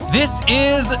This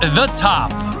is The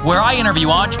Top, where I interview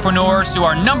entrepreneurs who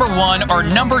are number one or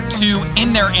number two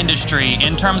in their industry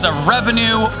in terms of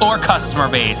revenue or customer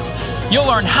base. You'll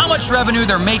learn how much revenue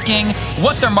they're making,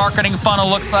 what their marketing funnel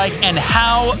looks like, and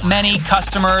how many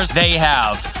customers they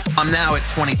have. I'm now at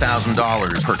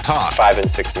 $20,000 per top. 5 and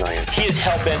 6 million. He is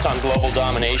hell-bent on global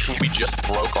domination. We just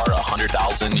broke our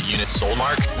 100,000 units sold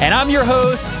mark. And I'm your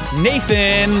host,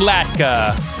 Nathan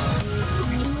Latka.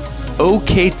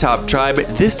 Okay, Top Tribe,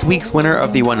 this week's winner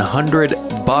of the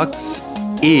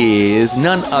 $100 is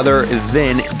none other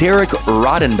than Derek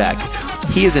Rodenbeck.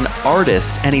 He is an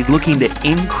artist and he's looking to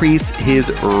increase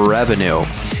his revenue.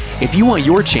 If you want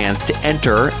your chance to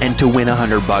enter and to win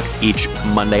 $100 each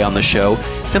Monday on the show,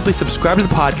 simply subscribe to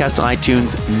the podcast on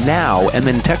iTunes now and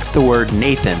then text the word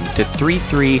Nathan to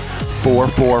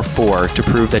 33444 to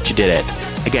prove that you did it.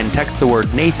 Again, text the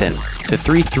word Nathan to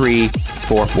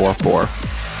 33444.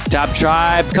 Top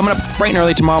Tribe, coming up bright and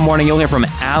early tomorrow morning, you'll hear from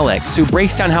Alex, who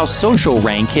breaks down how Social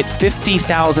Rank hit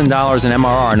 $50,000 in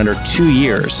MRR in under 2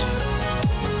 years.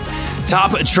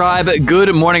 Top Tribe,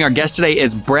 good morning. Our guest today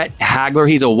is Brett Hagler.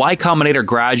 He's a Y Combinator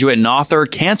graduate and author,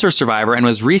 cancer survivor, and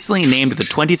was recently named to the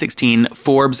 2016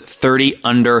 Forbes 30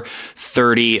 Under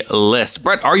 30 list.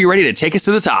 Brett, are you ready to take us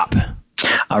to the top?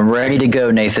 I'm ready to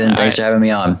go, Nathan. Thanks for having me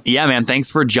on. Yeah, man.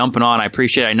 Thanks for jumping on. I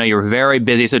appreciate it. I know you're very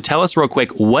busy. So tell us real quick,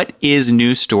 what is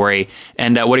News Story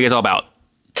and what are you guys all about?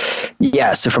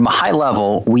 Yeah, so from a high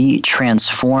level, we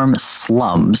transform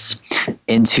slums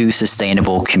into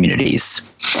sustainable communities.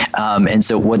 And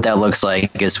so what that looks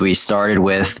like is we started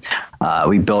with,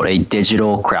 we built a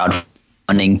digital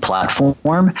crowdfunding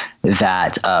platform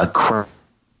that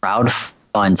crowdfunds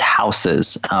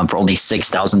houses for only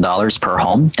 $6,000 per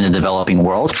home in the developing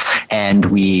world. And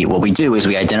what we do is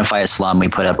we identify a slum. We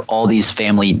put up all these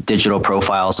family digital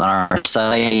profiles on our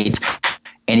site.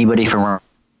 Anybody from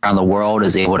around the world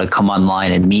is able to come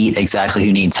online and meet exactly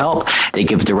who needs help. They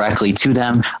give directly to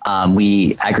them.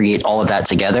 We aggregate all of that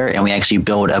together and we actually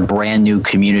build a brand new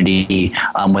community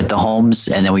with the homes.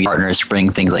 And then we partners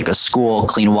bring things like a school,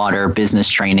 clean water, business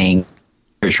training,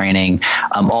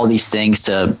 all these things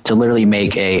to literally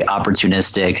make a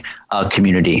opportunistic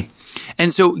community.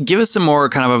 And so give us some more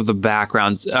kind of the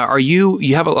backgrounds. You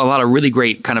have a lot of really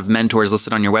great kind of mentors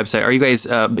listed on your website. Are you guys,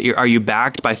 are you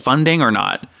backed by funding or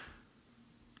not?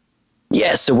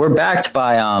 Yeah, so we're backed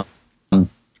by,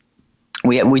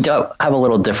 we do have a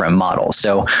little different model.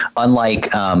 So unlike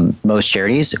most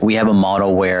charities, we have a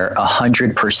model where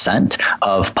 100%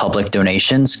 of public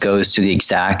donations goes to the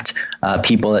exact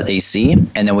people that they see.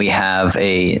 And then we have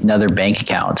another bank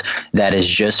account that is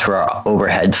just for our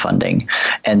overhead funding.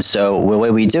 And so the way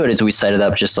we do it is we set it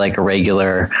up just like a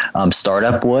regular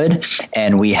startup would.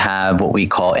 And we have what we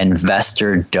call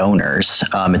investor donors.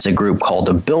 It's a group called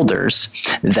the Builders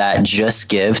that just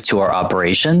give to our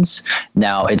operations.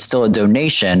 Now, it's still a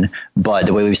donation, but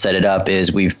the way we've set it up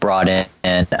is we've brought in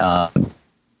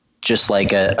just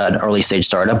like an early stage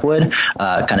startup would,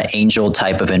 kind of angel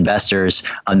type of investors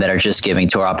that are just giving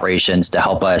to our operations to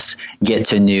help us get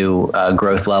to new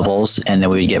growth levels, and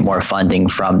then we would get more funding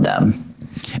from them.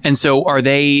 And so are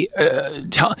they,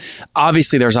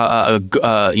 obviously there's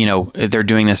they're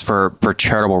doing this for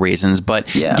charitable reasons,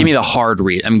 but yeah. Give me the hard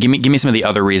reason. Give me some of the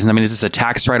other reasons. I mean, is this a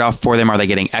tax write-off for them? Are they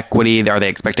getting equity? Are they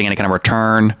expecting any kind of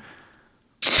return?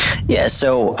 Yeah,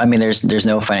 so I mean, there's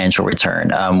no financial return.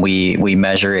 We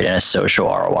measure it in a social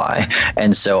ROI,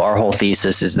 and so our whole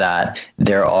thesis is that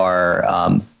there are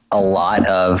a lot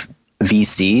of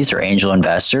VCs or angel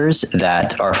investors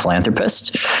that are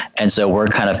philanthropists, and so we're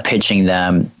kind of pitching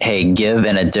them, hey, give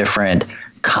in a different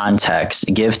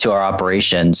context, give to our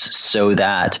operations so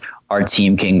that our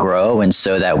team can grow and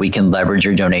so that we can leverage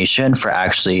your donation for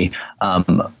actually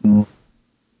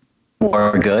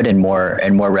more good and more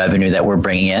revenue that we're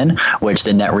bringing in, which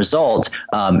the net result,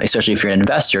 especially if you're an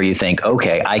investor, you think,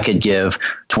 okay, I could give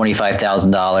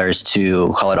 $25,000 to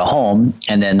call it a home,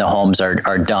 and then the homes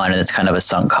are done and it's kind of a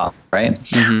sunk cost, right?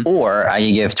 Mm-hmm. Or I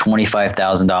can give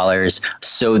 $25,000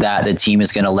 so that the team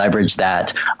is going to leverage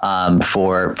that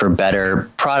for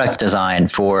better product design,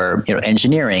 for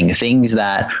engineering, things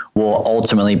that will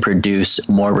ultimately produce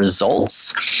more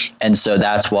results. And so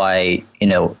that's why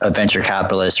a venture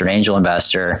capitalist or an angel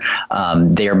investor,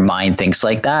 their mind thinks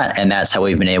like that, and that's how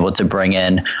we've been able to bring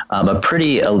in a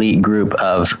pretty elite group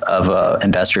of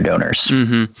investor donors.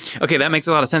 Mm-hmm. Okay, that makes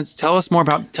a lot of sense. Tell us more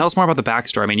about the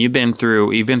backstory. I mean, you've been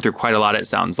through quite a lot, it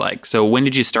sounds like. So when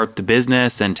did you start the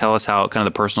business, and tell us how kind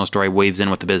of the personal story weaves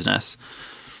in with the business?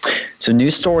 So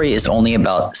News Story is only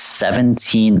about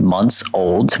 17 months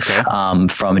old.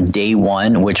 From day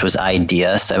one, which was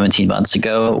idea 17 months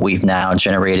ago, we've now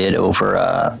generated over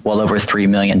 $3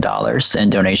 million in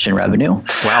donation revenue.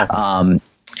 Wow.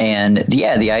 And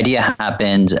the idea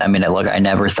happened. I mean, look, I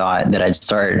never thought that I'd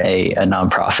start a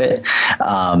nonprofit.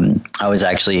 I was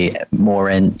actually more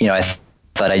in, I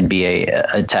thought I'd be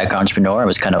a tech entrepreneur. I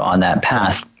was kind of on that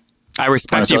path. I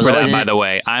respect you for that, by the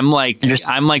way. I'm like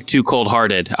too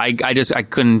cold-hearted. I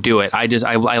couldn't do it.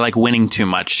 I like winning too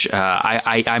much.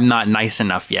 I'm not nice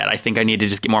enough yet. I think I need to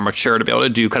just get more mature to be able to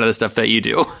do kind of the stuff that you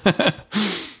do.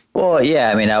 Well, yeah.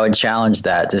 I mean, I would challenge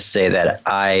that to say that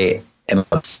I am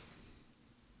obsessed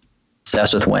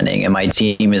with winning, and my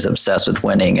team is obsessed with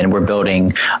winning, and we're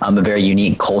building a very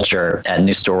unique culture at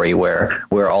News Story where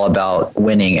we're all about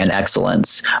winning and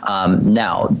excellence.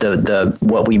 Now, the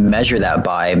what we measure that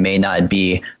by may not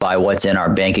be by what's in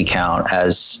our bank account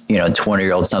as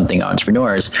 20-year-old something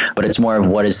entrepreneurs, but it's more of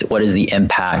what is the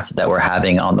impact that we're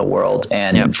having on the world,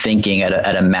 and thinking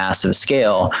at a massive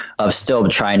scale of still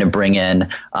trying to bring in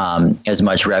as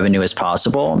much revenue as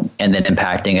possible, and then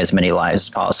impacting as many lives as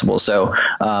possible. So,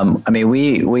 I mean,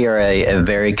 we are a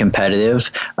very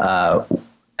competitive,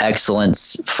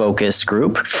 excellence focused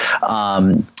group.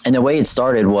 And the way it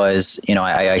started was,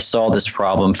 I saw this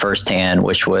problem firsthand,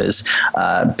 which was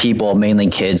people,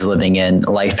 mainly kids, living in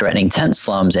life-threatening tent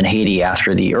slums in Haiti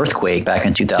after the earthquake back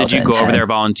in 2010. Did you go over there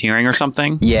volunteering or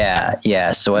something?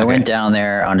 Yeah. So I went down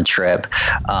there on a trip,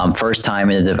 first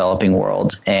time in the developing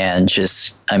world, and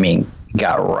just,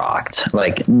 got rocked,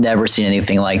 like never seen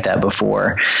anything like that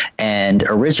before. And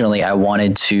originally I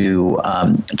wanted to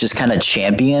just kind of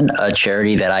champion a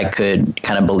charity that I could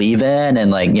kind of believe in,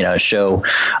 and show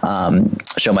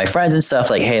my friends and stuff,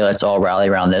 like, hey, let's all rally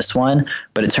around this one.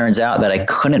 But it turns out that I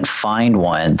couldn't find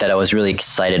one that I was really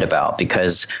excited about,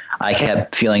 because I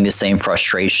kept feeling the same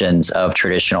frustrations of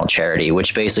traditional charity,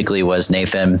 which basically was,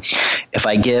 Nathan, if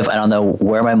I give, I don't know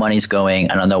where my money's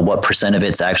going. I don't know what % of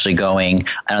it's actually going.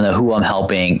 I don't know who I'm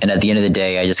helping. And at the end of the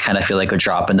day, I just kind of feel like a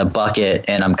drop in the bucket,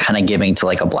 and I'm kind of giving to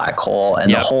like a black hole.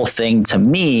 And the whole thing to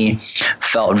me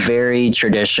felt very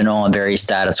traditional and very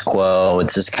status quo.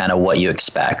 It's just kind of what you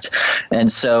expect.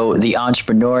 And so the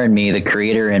entrepreneur in me, the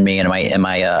creator in me, and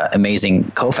my amazing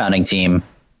co-founding team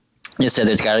just said,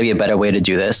 there's got to be a better way to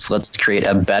do this. Let's create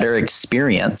a better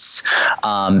experience.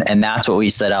 And that's what we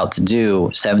set out to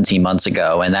do 17 months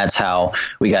ago. And that's how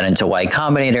we got into Y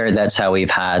Combinator. That's how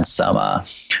we've had some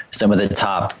of the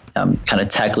top kind of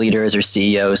tech leaders or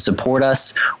CEOs support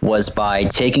us, was by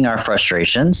taking our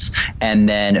frustrations and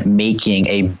then making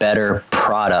a better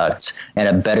product and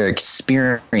a better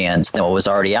experience than what was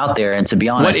already out there. And to be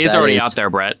honest, what is already out there,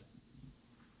 Brett?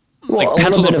 Like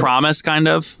pencils of promise, kind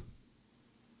of?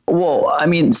 Well, I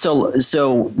mean, so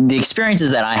the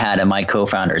experiences that I had and my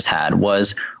co-founders had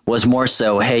was more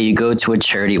so, hey, you go to a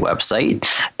charity website,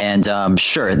 and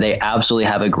sure, they absolutely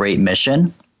have a great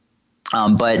mission.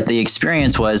 But the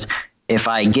experience was, if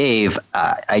I gave,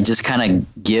 I just kind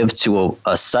of give to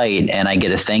a site, and I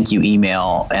get a thank you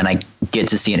email, and I get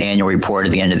to see an annual report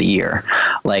at the end of the year.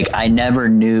 Like, I never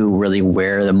knew really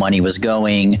where the money was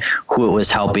going, who it was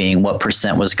helping, what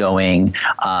 % was going.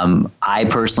 I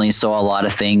personally saw a lot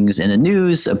of things in the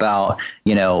news about,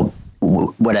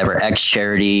 whatever X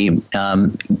charity,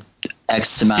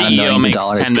 X amount of millions of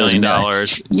dollars, $10 million.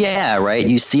 Yeah, right.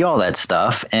 You see all that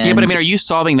stuff. And yeah, but I mean, are you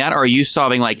solving that, or are you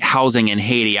solving like housing in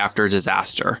Haiti after a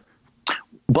disaster?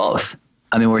 Both.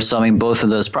 I mean, we're solving both of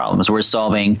those problems. We're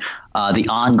solving the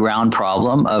on-ground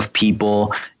problem of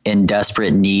people in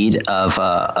desperate need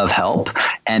of help,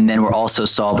 and then we're also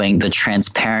solving the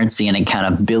transparency and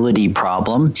accountability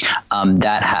problem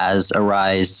that has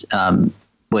arisen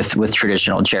with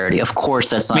traditional charity. Of course,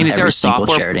 that's not every single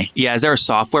charity. Yeah, is there a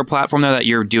software platform though that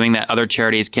you're doing that other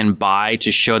charities can buy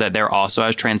to show that they're also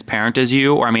as transparent as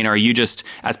you? Or I mean, are you just,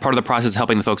 as part of the process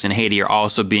helping the folks in Haiti, you're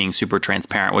also being super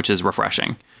transparent, which is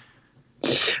refreshing?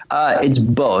 It's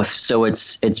both. So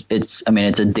it's a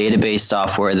database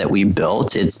software that we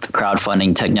built. It's the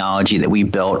crowdfunding technology that we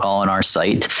built all on our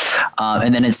site.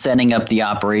 And then it's setting up the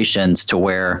operations to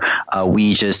where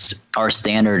our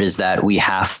standard is that we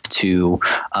have to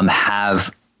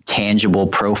have tangible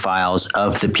profiles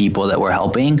of the people that we're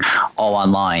helping all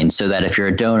online, so that if you're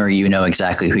a donor, you know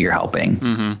exactly who you're helping.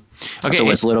 Mm-hmm. Okay. So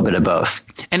it's a little bit of both.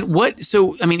 And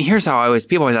here's how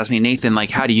people always ask me, Nathan, like,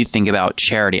 how do you think about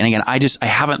charity? And again, I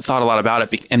haven't thought a lot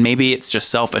about it, and maybe it's just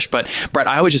selfish, but Brett,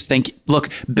 I always just think, look,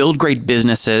 build great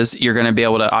businesses. You're going to be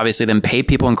able to obviously then pay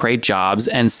people and create jobs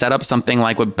and set up something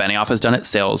like what Benioff has done at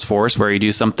Salesforce, where you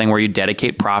do something where you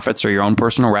dedicate profits or your own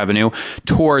personal revenue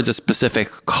towards a specific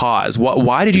cause.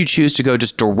 Why did you choose to go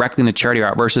just directly in the charity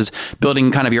route versus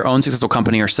building kind of your own successful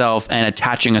company yourself and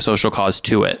attaching a social cause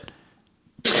to it?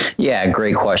 Yeah,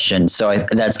 great question. So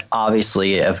that's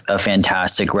obviously a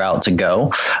fantastic route to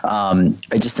go. I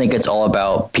just think it's all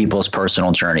about people's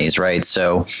personal journeys, right?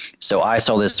 So I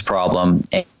saw this problem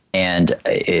and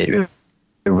it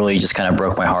really just kind of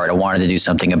broke my heart. I wanted to do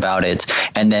something about it.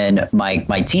 And then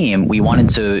my team, we wanted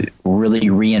to really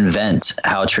reinvent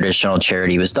how traditional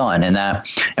charity was done. And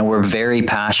we're very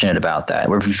passionate about that.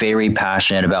 We're very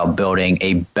passionate about building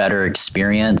a better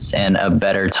experience and a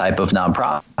better type of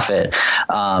nonprofit.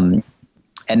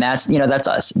 And that's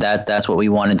us. That's what we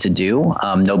wanted to do.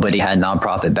 Nobody had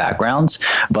nonprofit backgrounds,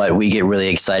 but we get really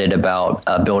excited about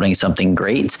building something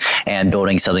great and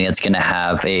building something that's going to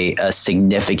have a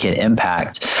significant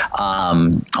impact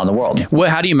on the world.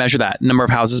 How do you measure that? Number of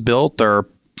houses built, or?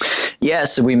 Yeah,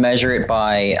 so we measure it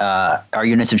by our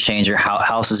units of change, or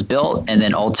houses built, and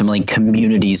then ultimately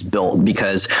communities built,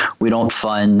 because we don't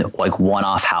fund like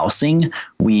one-off housing.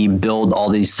 We build all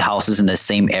these houses in the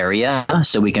same area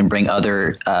so we can bring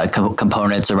other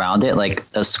components around it, like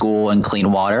a school and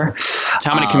clean water.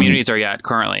 How many communities are you at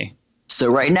currently? So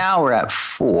right now we're at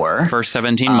 4. First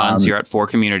 17 months, you're at 4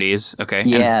 communities. Okay.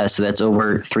 Yeah, so that's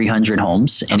over 300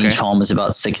 homes, and each home is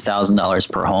about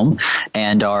 $6,000 per home.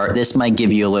 And this might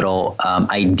give you a little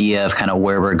idea of kind of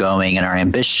where we're going and our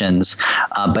ambitions.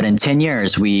 But in 10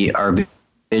 years, our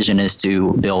vision is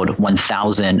to build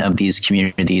 1,000 of these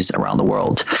communities around the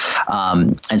world.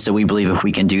 And so we believe if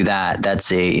we can do that,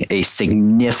 that's a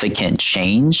significant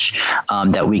change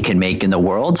that we can make in the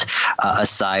world,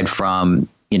 aside from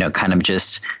kind of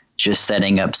just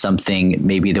setting up something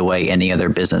maybe the way any other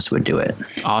business would do it.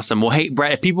 Awesome. Well, hey,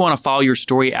 Brett, if people want to follow your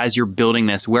story as you're building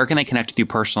this, where can they connect with you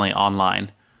personally online?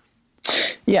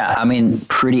 Yeah, I mean,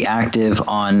 pretty active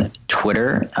on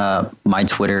Twitter. My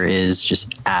Twitter is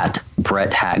just at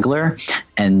Brett Hagler.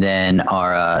 And then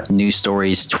our News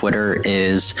Stories Twitter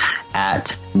is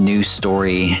at News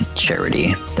Story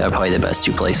Charity. That are probably the best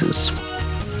 2 places.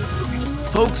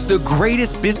 Folks, the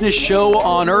greatest business show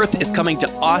on earth is coming to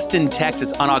Austin,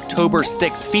 Texas on October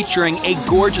 6th, featuring a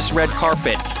gorgeous red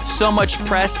carpet. So much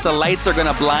press, the lights are going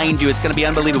to blind you. It's going to be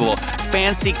unbelievable.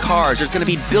 Fancy cars. There's going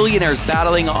to be billionaires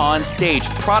battling on stage.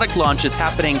 Product launches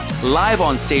happening live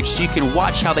on stage so you can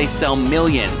watch how they sell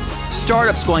millions.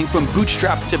 Startups going from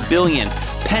bootstrap to billions.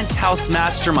 Penthouse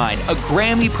Mastermind, a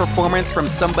Grammy performance from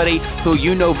somebody who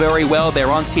you know very well.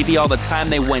 They're on TV all the time.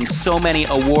 They win so many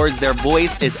awards. Their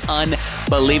voice is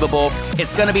unbelievable.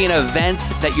 It's going to be an event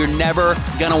that you're never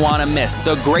going to want to miss.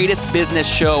 The greatest business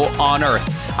show on earth.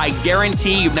 I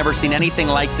guarantee you've never seen anything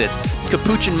like this.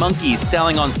 Capuchin monkeys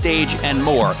selling on stage and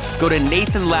more. Go to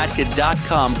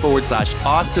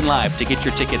nathanlatka.com/Austin Live to get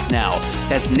your tickets now.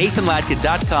 That's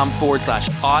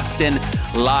nathanlatka.com/Austin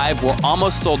Live. We're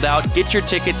almost sold out. Get your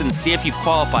tickets and see if you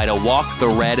qualify to walk the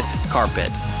red carpet.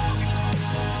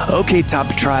 Okay, Top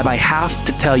Tribe, I have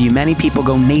to tell you, many people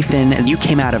go, Nathan, you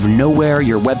came out of nowhere.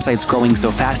 Your website's growing so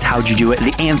fast. How'd you do it?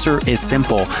 The answer is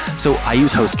simple. So I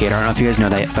use HostGator. I don't know if you guys know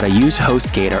that, but I use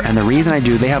HostGator. And the reason I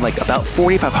do, they have like about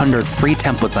 4,500 free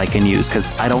templates I can use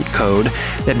because I don't code.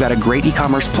 They've got a great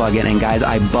e-commerce plugin. And guys,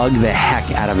 I bug the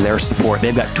heck out of their support.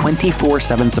 They've got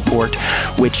 24/7 support,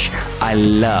 which I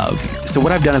love. So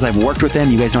what I've done is I've worked with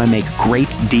them. You guys know I make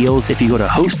great deals. If you go to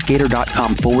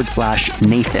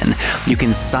HostGator.com/Nathan, you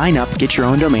can sign up, get your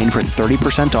own domain for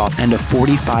 30% off and a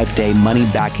 45-day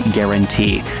money-back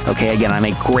guarantee. Okay, again, I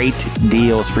make great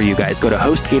deals for you guys. Go to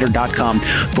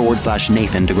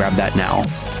HostGator.com/Nathan to grab that now.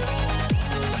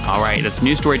 All right, that's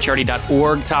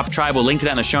newsstorycharity.org. Top Tribe. We'll link to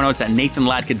that in the show notes at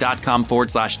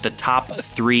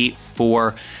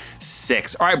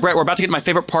nathanlatka.com/the-top346. All right, Brett, we're about to get to my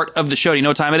favorite part of the show. Do you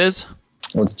know what time it is?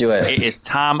 Let's do it. It is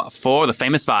time for the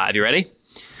famous 5. You ready?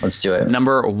 Let's do it.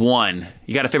 Number 1.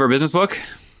 You got a favorite business book?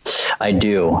 I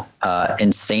do.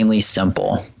 Insanely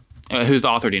Simple. Who's the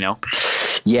author? Do you know?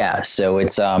 Yeah. So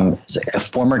it's a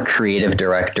former creative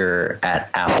director at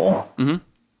Apple. Mm-hmm.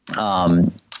 Oh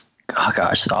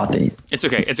gosh, the author. It's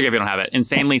okay. It's okay if you don't have it.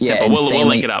 Insanely Simple. We'll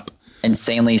link it up.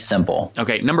 Insanely Simple.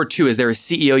 Okay. Number 2. Is there a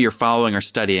CEO you're following or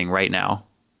studying right now?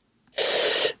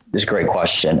 This is a great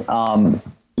question.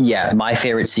 Yeah, my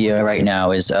favorite CEO right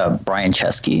now is Brian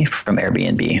Chesky from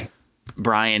Airbnb.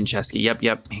 Brian Chesky.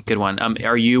 Yep. Good one.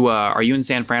 Are you in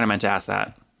San Fran? I meant to ask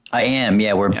that. I am.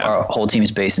 Yeah, our whole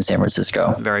team's based in San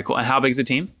Francisco. Very cool. And how big is the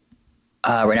team?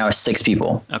 Right now, it's 6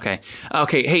 people. Okay.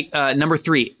 Hey, number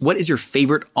 3. What is your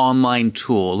favorite online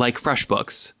tool, like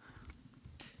FreshBooks?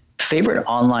 Favorite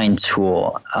online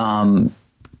tool? I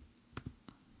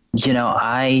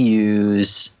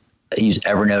use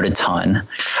Evernote a ton.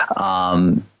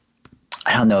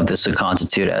 I don't know if this would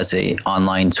constitute as a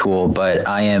online tool, but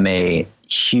I am a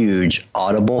huge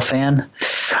Audible fan.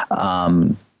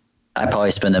 I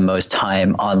probably spend the most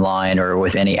time online or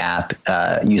with any app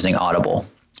using Audible.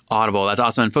 Audible, that's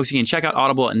awesome. And folks, you can check out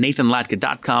Audible at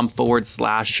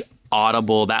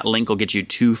nathanlatka.com/Audible. That link will get you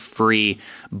 2 free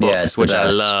books, which I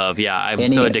love. Yeah, I'm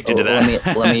so addicted to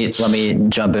that. Let me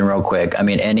jump in real quick. I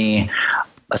mean, any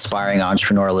aspiring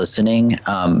entrepreneur listening,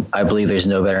 I believe there's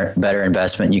no better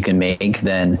investment you can make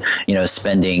than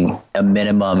spending a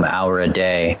minimum hour a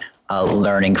day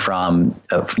learning from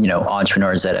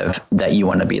entrepreneurs that you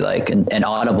want to be like, and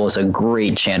Audible is a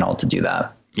great channel to do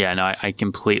that. Yeah, no, I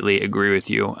completely agree with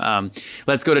you.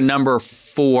 Let's go to number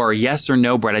 4. Yes or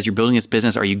no, Brett, as you're building this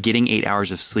business, are you getting 8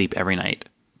 hours of sleep every night?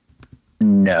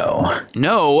 No.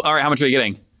 No? All right, how much are you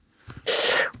getting?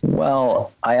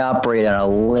 Well, I operate on a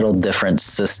little different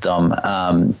system.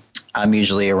 I'm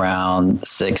usually around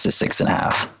 6 to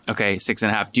 6.5. Okay,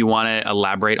 6.5. Do you want to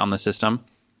elaborate on the system?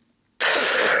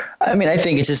 I mean, I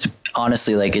think it's just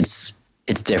honestly like it's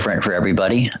different for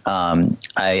everybody.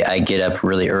 I get up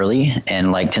really early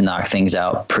and like to knock things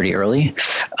out pretty early.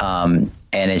 And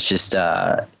it's just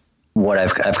what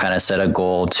I've kind of set a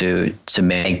goal to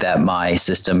make that my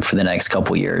system for the next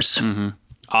couple years. Mm-hmm.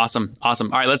 Awesome. All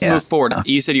right, let's move forward.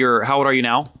 You said how old are you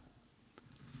now?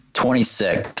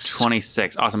 26.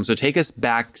 26. Awesome. So take us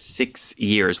back 6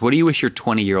 years. What do you wish your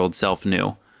 20-year-old self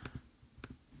knew?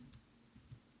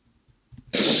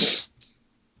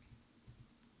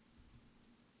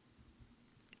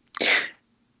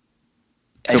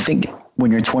 I think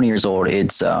when you're 20 years old,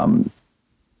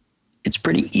 it's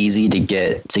pretty easy to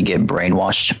get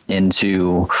brainwashed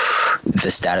into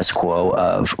the status quo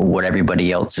of what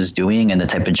everybody else is doing and the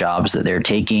type of jobs that they're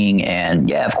taking. And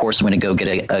yeah, of course, I'm going to go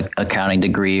get a accounting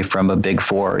degree from a Big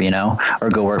Four, or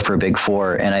go work for a Big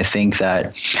Four. And I think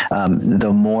that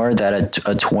the more that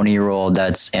a 20-year-old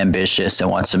that's ambitious and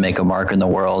wants to make a mark in the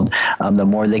world, the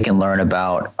more they can learn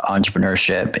about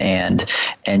entrepreneurship and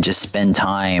just spend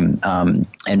time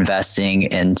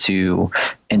investing into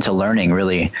learning,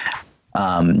 really.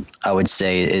 I would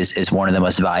say is one of the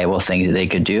most valuable things that they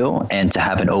could do, and to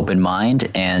have an open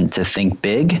mind and to think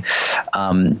big,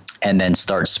 and then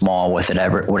start small with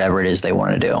whatever it is they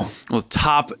want to do. Well,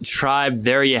 Top Tribe,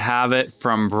 there you have it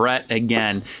from Brett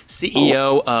again,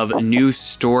 CEO of New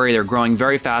Story. They're growing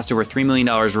very fast, over $3 million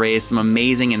raised, some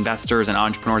amazing investors and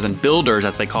entrepreneurs and builders,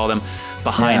 as they call them,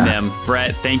 behind them.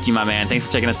 Brett, thank you, my man. Thanks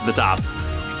for taking us to the top.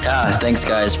 Thanks,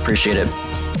 guys. Appreciate it.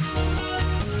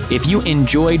 If you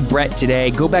enjoyed Brett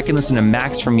today, go back and listen to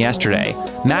Max from yesterday.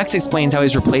 Max explains how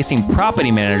he's replacing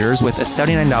property managers with a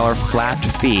 $79 flat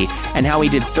fee and how he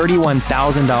did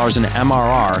 $31,000 in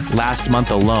MRR last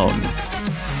month alone.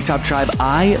 Top Tribe,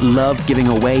 I love giving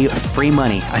away free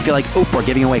money. I feel like Oprah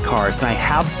giving away cars, and I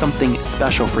have something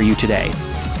special for you today.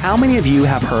 How many of you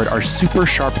have heard our super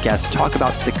sharp guests talk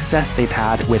about success they've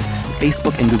had with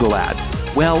Facebook and Google Ads?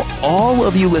 Well, all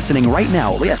of you listening right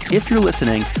now, yes, if you're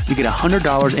listening, you get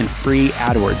 $100 in free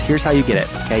AdWords. Here's how you get it,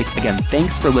 okay? Again,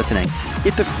 thanks for listening.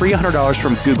 Get the free $100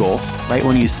 from Google, right,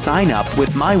 when you sign up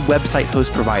with my website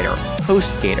host provider,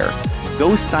 HostGator.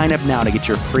 Go sign up now to get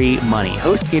your free money.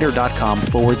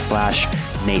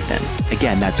 HostGator.com/Nathan.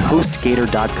 Again, that's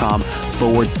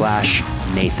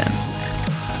HostGator.com/Nathan.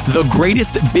 The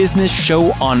greatest business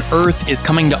show on earth is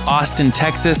coming to Austin,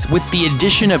 Texas, with the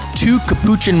addition of 2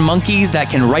 capuchin monkeys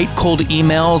that can write cold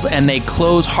emails, and they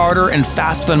close harder and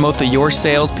faster than most of your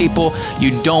salespeople.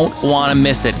 You don't want to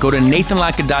miss it. Go to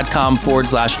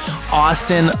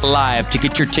nathanlatka.com/Austin Live to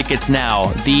get your tickets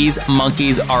now. These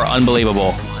monkeys are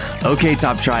unbelievable. Okay,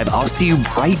 Top Tribe, I'll see you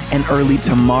bright and early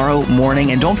tomorrow morning.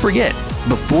 And don't forget,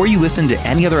 before you listen to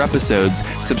any other episodes,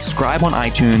 subscribe on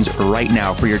iTunes right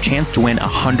now for your chance to win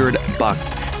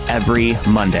 $100 every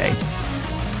Monday.